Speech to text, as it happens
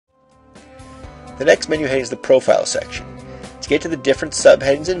The next menu heading is the Profile section. To get to the different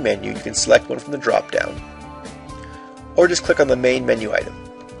subheadings in menu, you can select one from the drop-down, or just click on the main menu item.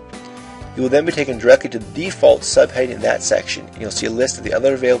 You will then be taken directly to the default subheading in that section, and you'll see a list of the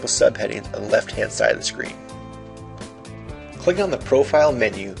other available subheadings on the left-hand side of the screen. Clicking on the Profile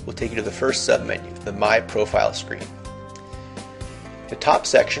menu will take you to the first submenu, the My Profile screen. The top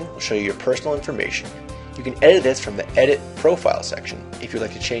section will show you your personal information. You can edit this from the Edit Profile section if you'd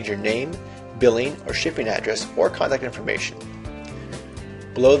like to change your name, billing or shipping address, or contact information.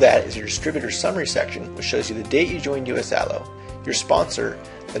 Below that is your Distributor Summary section, which shows you the date you joined USAloe, your sponsor,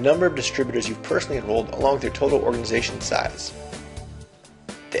 the number of distributors you've personally enrolled, along with your total organization size.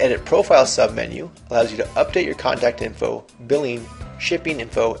 The Edit Profile submenu allows you to update your contact info, billing, shipping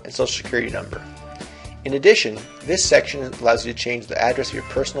info, and social security number. In addition, this section allows you to change the address of your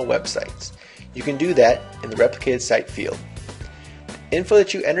personal websites. You can do that in the Replicated Site field. The info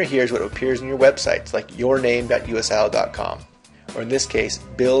that you enter here is what appears in your websites, like yourname.usaloe.com, or in this case,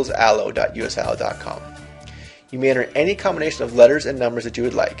 billsaloe.usaloe.com. You may enter any combination of letters and numbers that you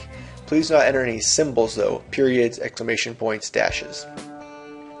would like. Please do not enter any symbols though, periods, exclamation points, dashes.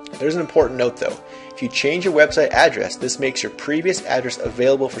 There's an important note though. If you change your website address, this makes your previous address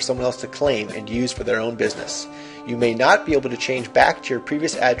available for someone else to claim and use for their own business. You may not be able to change back to your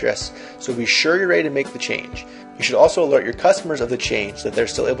previous address, so be sure you're ready to make the change. You should also alert your customers of the change so that they're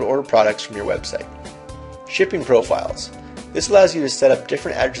still able to order products from your website. Shipping profiles. This allows you to set up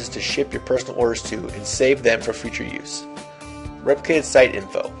different addresses to ship your personal orders to and save them for future use. Replicated Site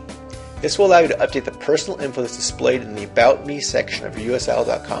info. This will allow you to update the personal info that's displayed in the About Me section of your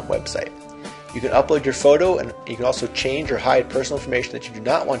USAloe.com website. You can upload your photo, and you can also change or hide personal information that you do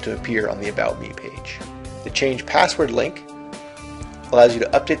not want to appear on the About Me page. The Change Password link allows you to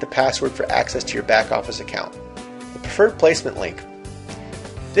update the password for access to your back office account. The Preferred Placement link.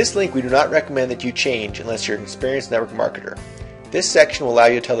 This link we do not recommend that you change unless you're an experienced network marketer. This section will allow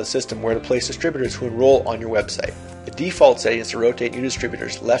you to tell the system where to place distributors who enroll on your website. The default setting is to rotate new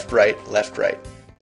distributors left, right, left, right.